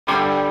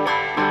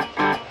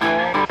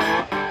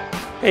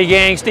Hey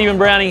gang, Stephen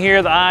Browning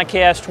here, the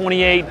ICAST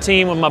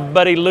 2018 with my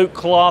buddy Luke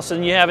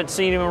Clausen. You haven't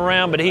seen him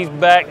around, but he's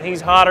back.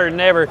 He's hotter than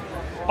ever.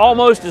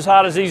 Almost as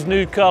hot as these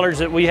new colors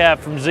that we have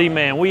from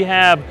Z-Man. We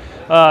have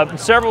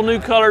several new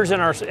colors in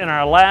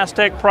our Last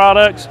Tech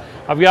products.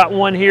 I've got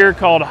one here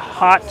called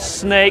Hot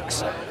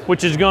Snakes,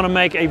 which is going to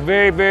make a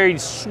very, very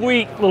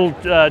sweet little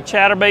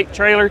chatterbait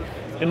trailer.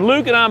 And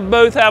Luke and I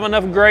both have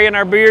enough gray in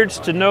our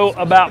beards to know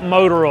about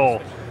motor oil.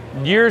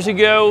 Years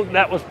ago,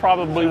 that was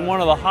probably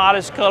one of the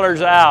hottest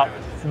colors out.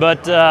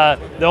 But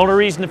the only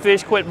reason the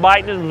fish quit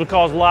biting it was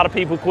because a lot of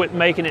people quit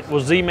making it.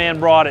 Well, Z-Man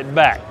brought it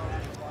back.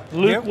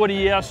 Luke, yep. What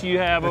else do you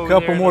have over there? there?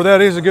 A couple more.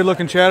 That is a good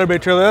looking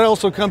chatterbait trailer. That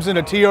also comes in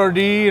a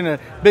TRD and a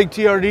big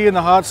TRD in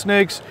the Hot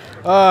Snakes.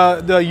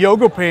 The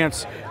yoga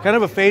pants, kind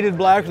of a faded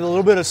black with a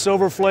little bit of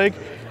silver flake,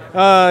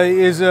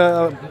 is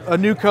a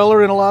new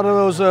color in a lot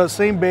of those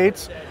same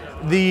baits.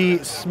 The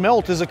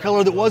smelt is a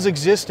color that was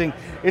existing.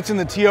 It's in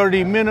the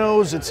TRD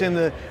minnows, it's in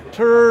the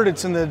turd,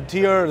 it's in the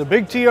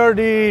big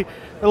TRD,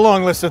 a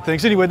long list of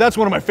things. Anyway, that's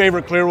one of my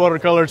favorite Clearwater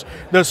colors.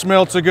 The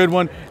smelt's a good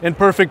one, and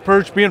Perfect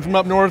Perch, being from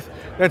up north,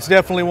 that's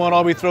definitely one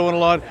I'll be throwing a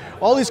lot.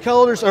 All these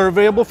colors are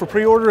available for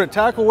pre-order at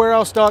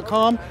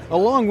tacklewarehouse.com,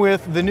 along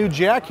with the new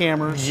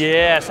jackhammers.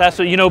 Yes, that's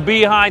what, you know,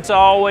 B-Hite's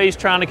always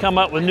trying to come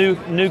up with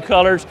new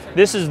colors.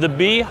 This is the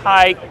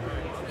B-Hite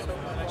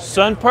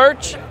Sun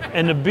Perch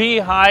and the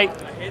B-Hite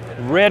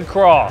Red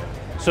Craw.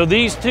 So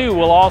these two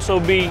will also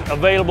be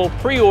available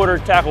pre-order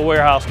at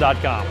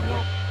tacklewarehouse.com.